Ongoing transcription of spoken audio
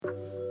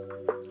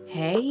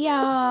Hey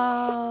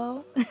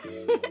y'all.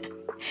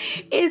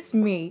 It's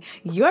me,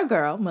 your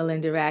girl,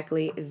 Melinda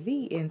Rackley,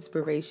 the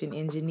inspiration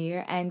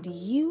engineer, and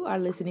you are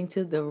listening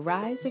to the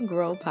Rise and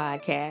Grow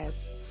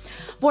podcast.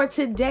 For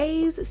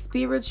today's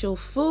spiritual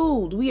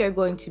food, we are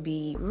going to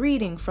be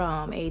reading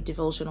from a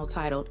devotional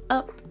titled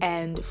Up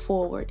and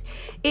Forward.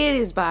 It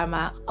is by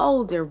my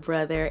older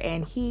brother,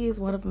 and he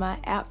is one of my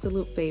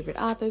absolute favorite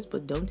authors,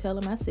 but don't tell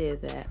him I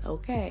said that,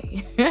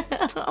 okay?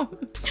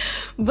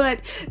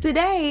 But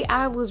today,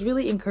 I was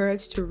really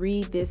encouraged to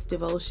read this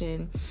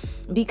devotion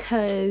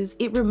because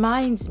it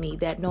reminds me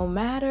that no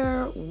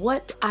matter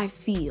what I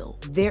feel,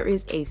 there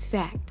is a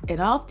fact.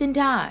 And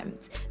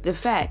oftentimes, the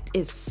fact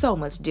is so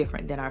much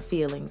different than our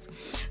feelings.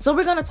 So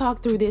we're going to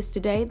talk through this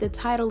today. The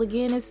title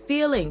again is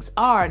Feelings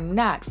Are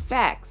Not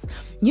Facts.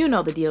 You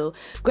know the deal.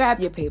 Grab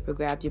your paper,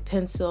 grab your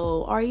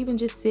pencil, or even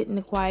just sit in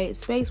a quiet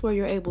space where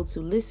you're able to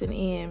listen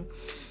in.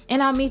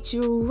 And I'll meet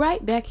you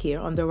right back here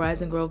on the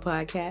Rise and Grow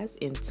podcast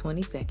in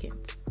 20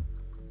 seconds.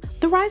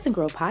 The Rise and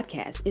Grow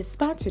podcast is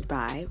sponsored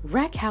by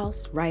Rack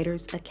House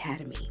Writers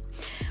Academy.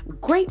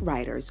 Great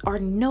writers are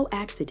no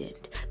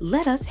accident.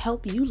 Let us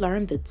help you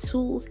learn the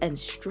tools and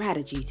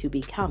strategy to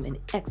become an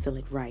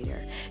excellent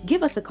writer.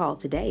 Give us a call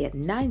today at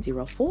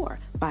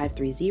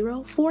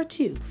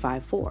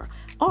 904-530-4254,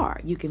 or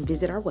you can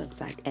visit our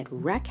website at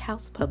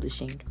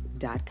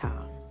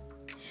rackhousepublishing.com.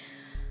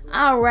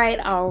 All right.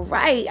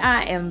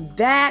 I am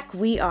back.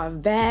 We are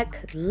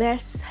back.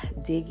 Let's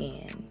dig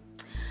in.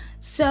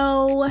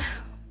 So,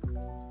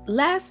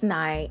 last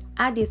night,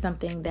 I did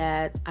something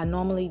that I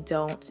normally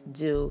don't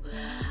do.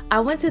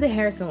 I went to the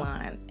hair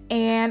salon,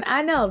 and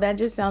I know that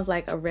just sounds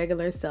like a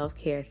regular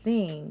self-care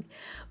thing,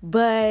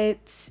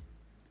 but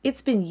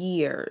it's been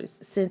years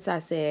since I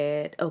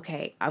said,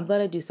 okay, I'm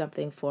going to do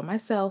something for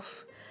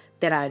myself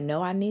that I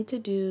know I need to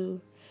do.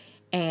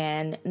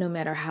 And no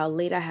matter how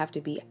late I have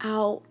to be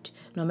out,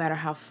 no matter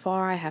how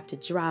far I have to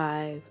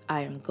drive,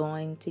 I am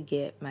going to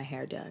get my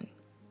hair done.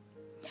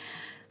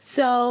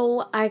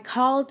 So I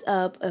called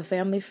up a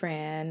family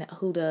friend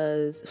who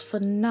does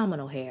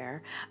phenomenal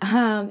hair,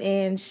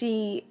 and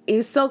she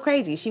is so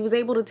crazy. She was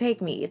able to take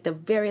me at the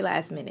very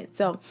last minute.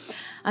 So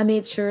I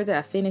made sure that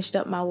I finished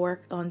up my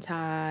work on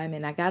time,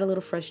 and I got a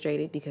little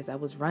frustrated because I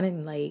was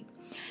running late.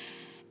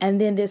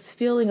 And then this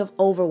feeling of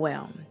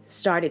overwhelm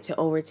started to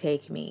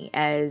overtake me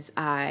as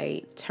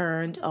I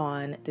turned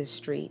on the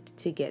street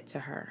to get to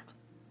her.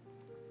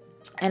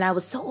 And I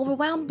was so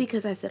overwhelmed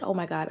because I said, oh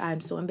my God,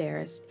 I'm so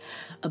embarrassed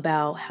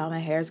about how my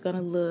hair is going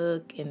to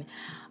look. And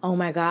oh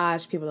my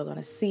gosh, people are going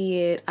to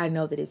see it. I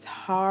know that it's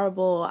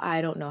horrible.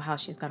 I don't know how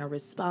she's going to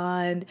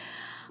respond.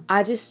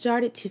 I just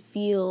started to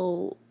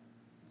feel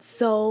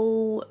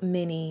so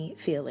many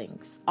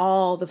feelings,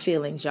 all the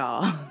feelings,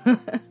 y'all.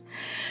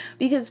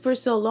 Because for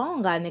so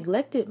long I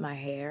neglected my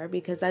hair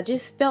because I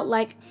just felt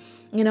like,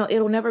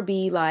 it'll never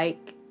be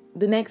like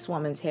the next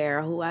woman's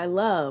hair who I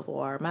love,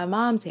 or my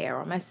mom's hair,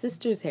 or my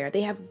sister's hair.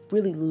 They have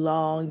really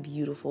long,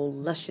 beautiful,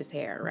 luscious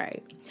hair,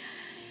 right?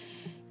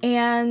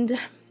 And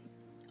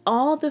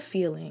all the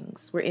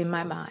feelings were in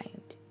my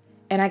mind.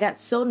 And I got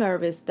so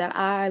nervous that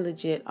I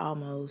legit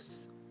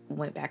almost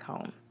went back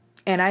home.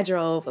 And I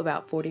drove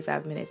about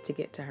 45 minutes to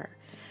get to her.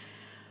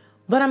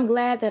 But I'm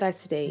glad that I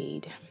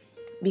stayed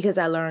because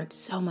I learned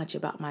so much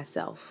about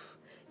myself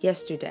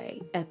yesterday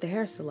at the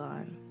hair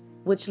salon,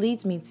 which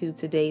leads me to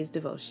today's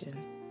devotion.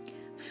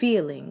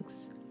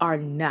 Feelings are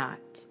not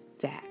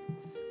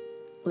facts.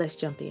 Let's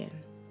jump in.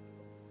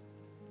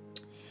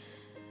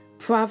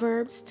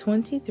 Proverbs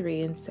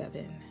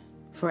 23:7.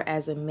 For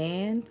as a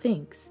man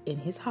thinks in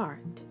his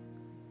heart,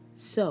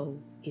 so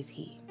is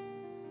he.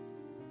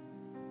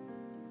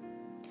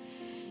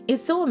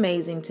 It's so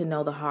amazing to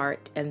know the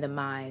heart and the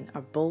mind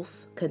are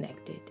both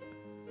connected.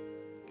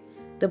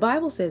 The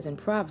Bible says in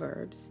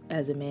Proverbs,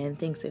 as a man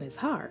thinks in his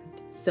heart,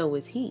 so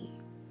is he.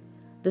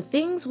 The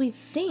things we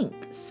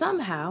think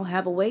somehow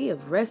have a way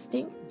of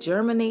resting,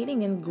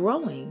 germinating, and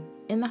growing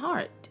in the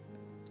heart.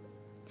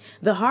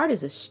 The heart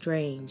is a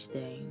strange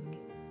thing.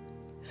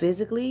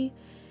 Physically,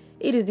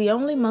 it is the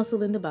only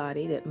muscle in the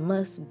body that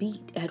must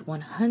beat at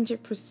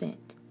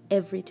 100%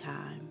 every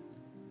time.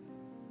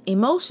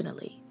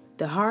 Emotionally,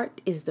 the heart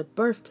is the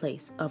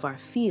birthplace of our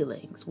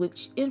feelings,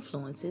 which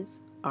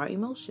influences our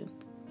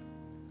emotions.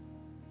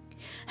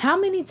 How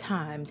many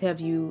times have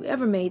you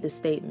ever made the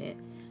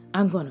statement,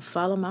 I'm going to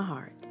follow my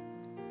heart,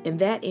 and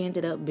that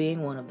ended up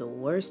being one of the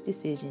worst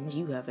decisions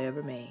you have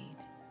ever made?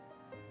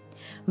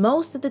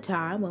 Most of the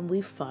time when we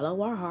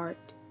follow our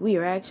heart, we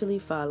are actually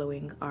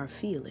following our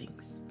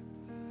feelings.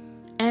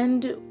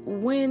 And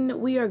when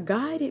we are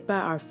guided by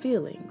our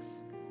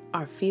feelings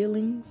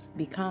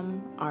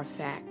become our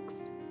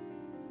facts.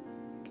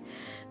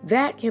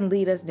 That can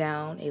lead us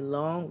down a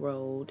long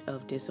road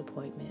of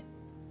disappointment.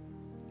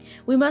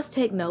 We must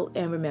take note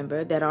and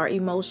remember that our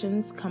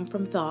emotions come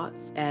from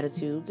thoughts,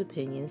 attitudes,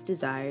 opinions,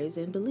 desires,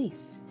 and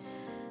beliefs.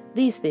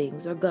 These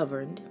things are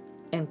governed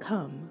and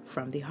come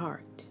from the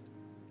heart.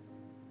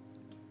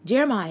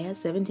 Jeremiah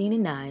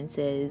 17:9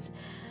 says,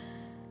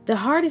 "The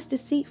heart is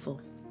deceitful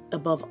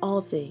above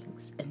all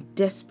things and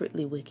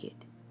desperately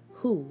wicked.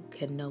 who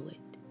can know it?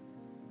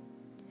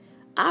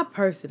 I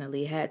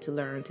personally had to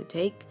learn to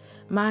take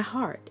my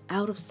heart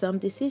out of some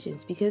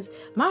decisions because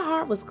my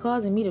heart was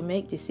causing me to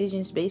make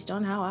decisions based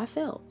on how I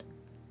felt.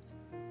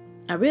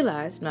 I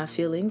realized my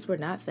feelings were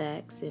not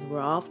facts and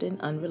were often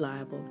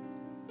unreliable.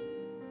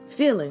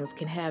 Feelings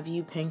can have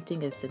you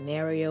painting a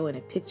scenario and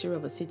a picture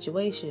of a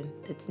situation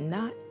that's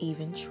not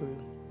even true.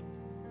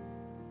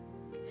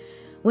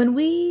 When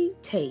we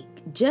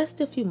take just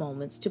a few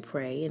moments to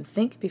pray and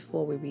think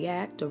before we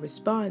react or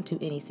respond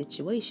to any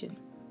situation,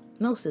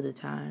 most of the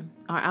time,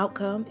 our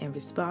outcome and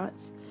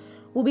response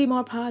will be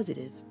more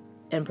positive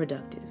and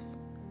productive.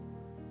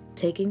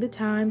 Taking the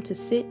time to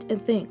sit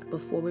and think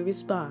before we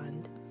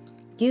respond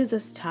gives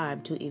us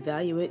time to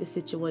evaluate the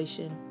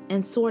situation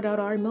and sort out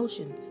our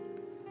emotions.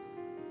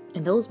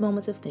 In those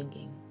moments of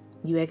thinking,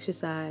 you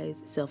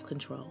exercise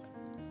self-control,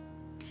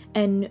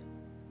 and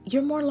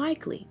you're more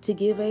likely to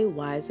give a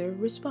wiser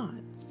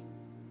response.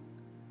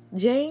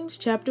 James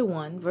chapter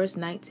 1, verse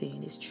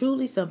 19 is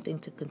truly something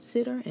to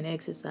consider and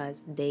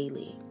exercise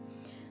daily,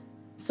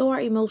 so our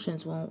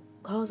emotions won't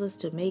cause us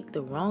to make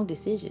the wrong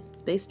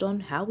decisions based on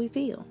how we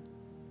feel.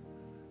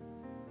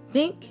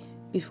 Think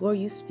before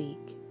you speak,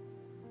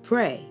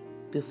 pray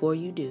before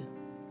you do,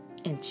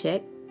 and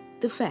check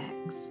the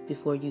facts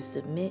before you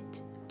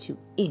submit to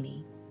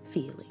any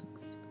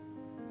feelings.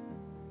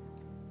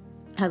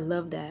 I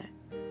love that.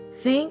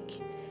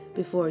 Think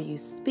before you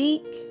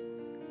speak,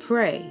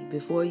 pray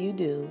before you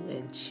do,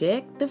 and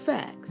check the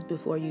facts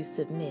before you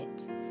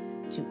submit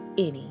to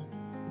any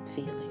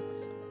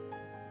feelings.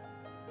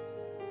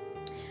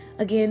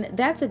 Again,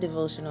 that's a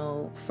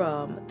devotional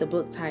from the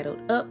book titled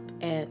Up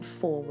and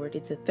Forward.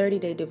 It's a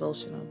 30-day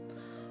devotional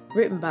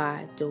written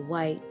by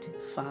Dwight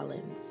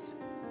Follins.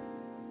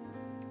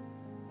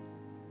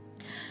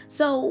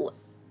 So,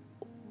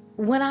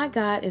 when I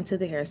got into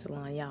the hair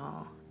salon,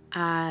 y'all,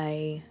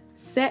 I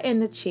sat in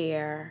the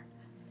chair,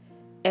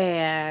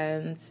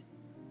 and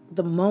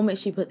the moment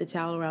she put the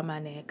towel around my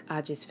neck,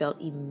 I just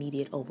felt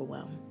immediate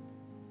overwhelm.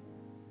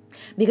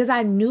 Because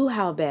I knew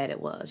how bad it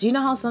was. You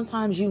know how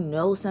sometimes you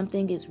know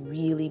something is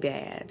really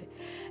bad,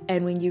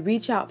 and when you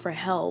reach out for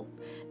help,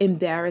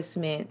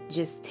 embarrassment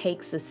just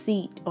takes a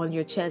seat on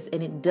your chest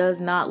and it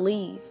does not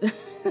leave.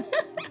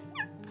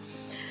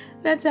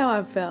 That's how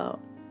I felt.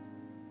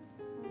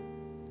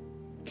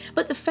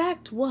 But the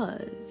fact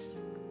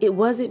was, it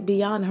wasn't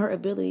beyond her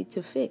ability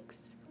to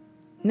fix.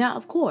 Now,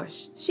 of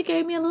course, she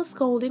gave me a little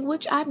scolding,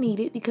 which I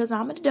needed because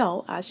I'm an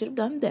adult. I should have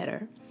done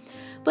better.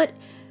 But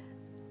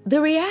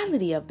the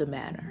reality of the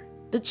matter,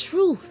 the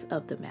truth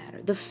of the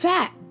matter, the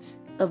fact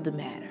of the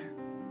matter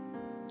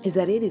is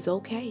that it is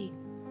okay.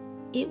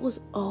 It was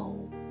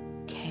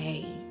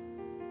okay.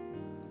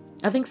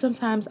 I think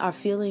sometimes our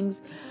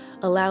feelings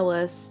allow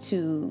us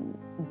to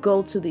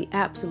go to the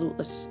absolute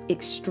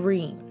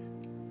extreme.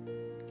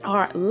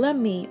 Or let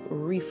me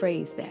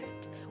rephrase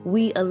that.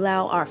 We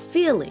allow our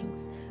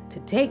feelings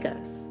to take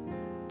us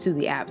to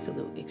the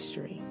absolute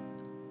extreme.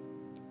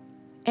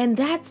 And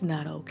that's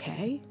not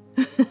okay.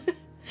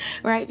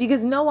 Right?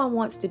 Because no one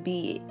wants to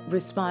be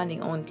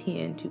responding on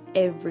 10 to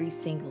every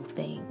single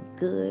thing,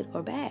 good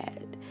or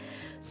bad.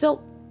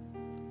 So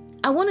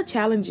I want to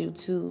challenge you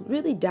to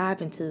really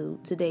dive into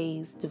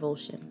today's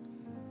devotion.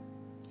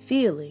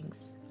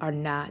 Feelings are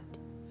not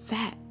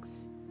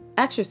facts.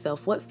 Ask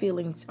yourself, what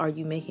feelings are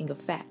you making a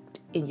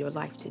fact in your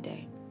life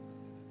today?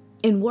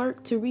 And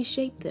work to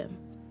reshape them.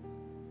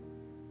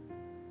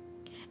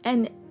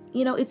 And,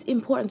 it's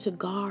important to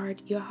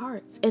guard your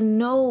hearts and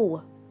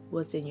know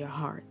what's in your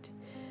heart.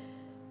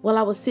 While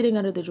I was sitting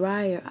under the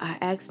dryer, I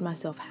asked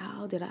myself,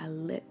 how did I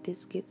let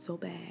this get so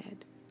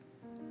bad?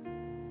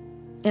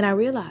 And I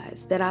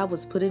realized that I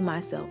was putting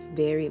myself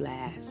very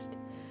last.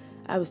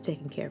 I was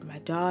taking care of my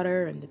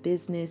daughter and the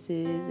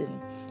businesses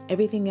and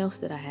everything else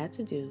that I had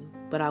to do,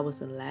 but I was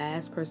the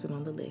last person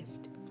on the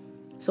list.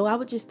 So I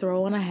would just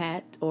throw on a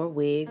hat or a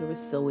wig or a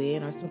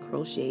sew-in or some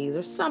crochets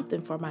or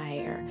something for my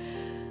hair.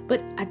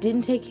 But I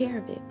didn't take care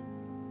of it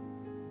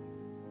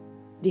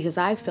because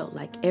I felt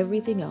like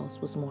everything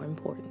else was more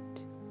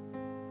important.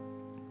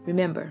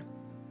 Remember,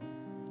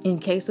 in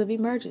case of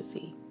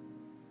emergency,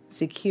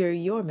 secure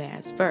your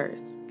mask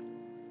first,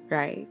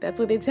 right?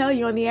 That's what they tell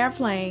you on the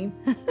airplane.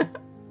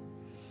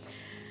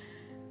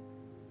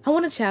 I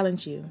want to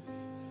challenge you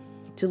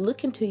to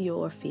look into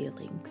your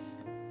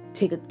feelings.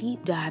 Take a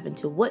deep dive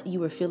into what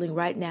you are feeling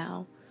right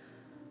now.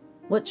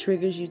 What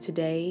triggers you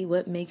today?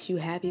 What makes you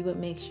happy? What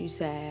makes you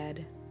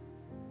sad?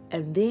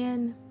 And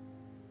then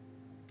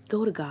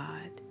go to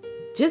God.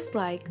 Just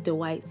like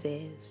Dwight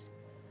says,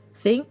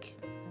 think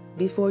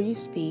before you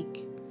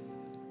speak,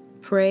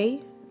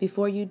 pray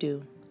before you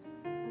do,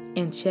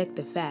 and check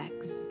the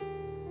facts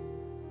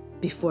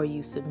before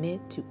you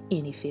submit to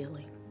any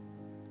feeling.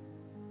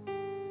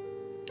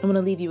 I'm going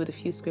to leave you with a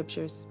few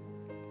scriptures.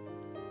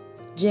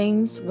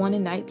 James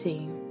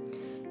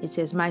 1:19. It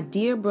says, "My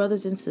dear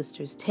brothers and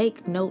sisters,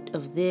 take note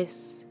of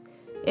this.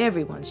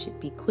 Everyone should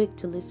be quick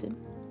to listen,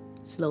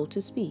 slow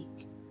to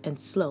speak, and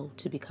slow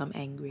to become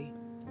angry."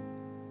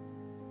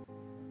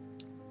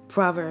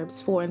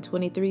 Proverbs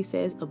 4:23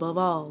 says, above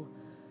all,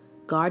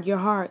 guard your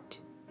heart,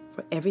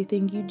 for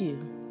everything you do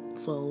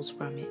flows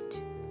from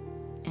it.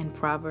 And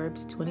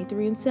Proverbs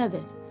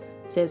 23:7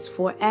 says,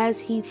 for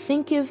as he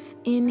thinketh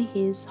in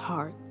his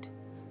heart,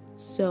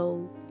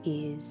 so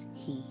is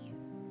he.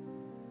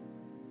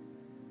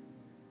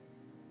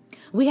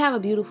 We have a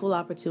beautiful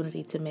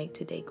opportunity to make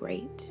today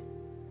great.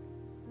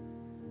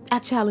 I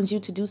challenge you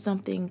to do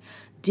something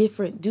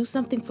different. Do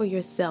something for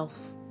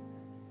yourself.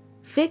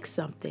 Fix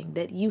something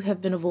that you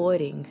have been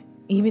avoiding,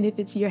 even if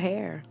it's your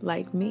hair,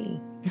 like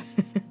me.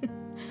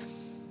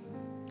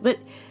 But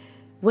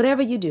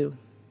whatever you do,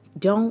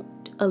 don't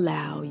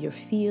allow your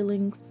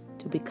feelings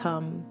to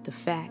become the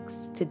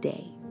facts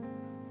today,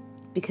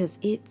 because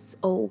it's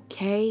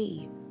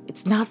okay.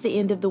 It's not the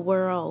end of the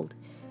world.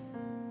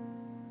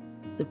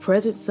 The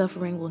present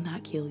suffering will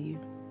not kill you.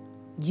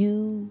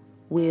 You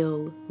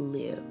will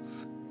live.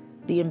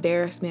 The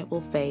embarrassment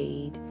will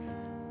fade.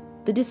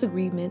 The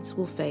disagreements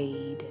will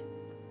fade.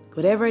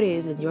 Whatever it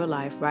is in your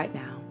life right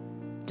now,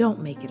 don't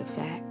make it a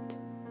fact.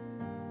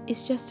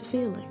 It's just a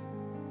feeling.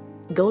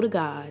 Go to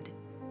God,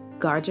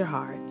 guard your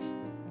heart,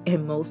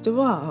 and most of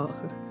all,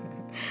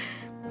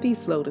 be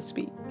slow to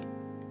speak.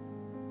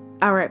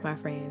 All right, my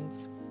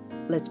friends,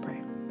 let's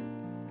pray.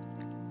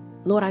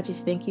 Lord, I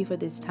just thank you for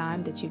this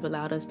time that you've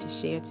allowed us to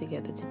share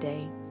together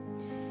today.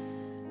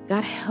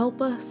 God, help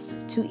us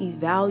to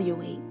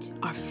evaluate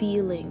our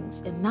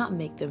feelings and not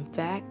make them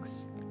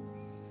facts.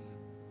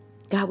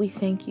 God, we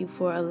thank you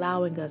for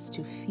allowing us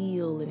to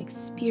feel and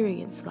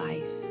experience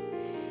life.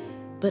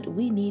 But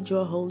we need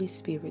your Holy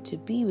Spirit to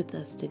be with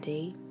us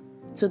today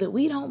so that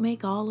we don't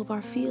make all of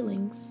our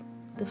feelings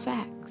the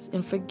facts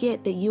and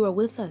forget that you are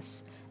with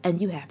us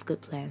and you have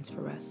good plans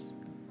for us.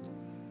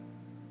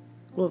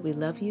 Lord, we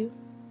love you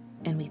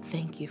and we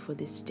thank you for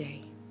this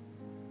day.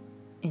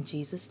 In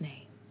Jesus'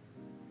 name,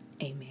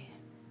 amen.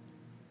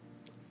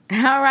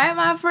 All right,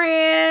 my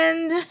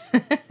friend.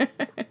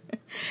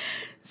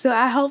 So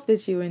I hope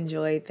that you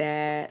enjoyed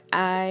that.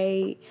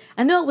 I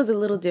know it was a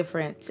little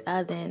different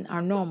than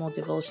our normal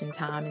devotion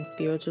time and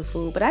spiritual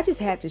food, but I just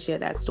had to share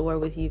that story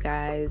with you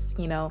guys.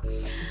 You know,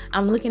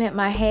 I'm looking at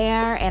my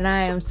hair and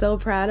I am so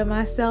proud of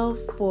myself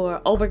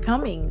for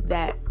overcoming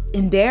that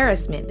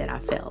embarrassment that I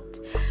felt.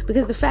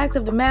 Because the fact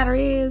of the matter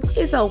is,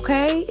 it's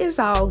okay. It's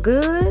all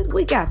good.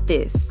 We got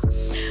this.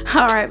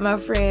 All right, my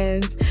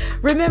friends.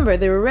 Remember,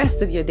 the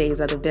rest of your days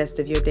are the best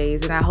of your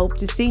days, and I hope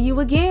to see you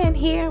again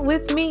here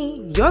with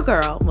me, your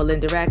girl,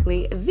 Melinda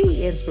Rackley,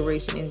 the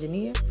Inspiration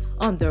Engineer,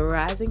 on the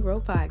Rise and Grow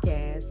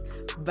Podcast.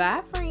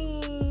 Bye,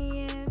 friends.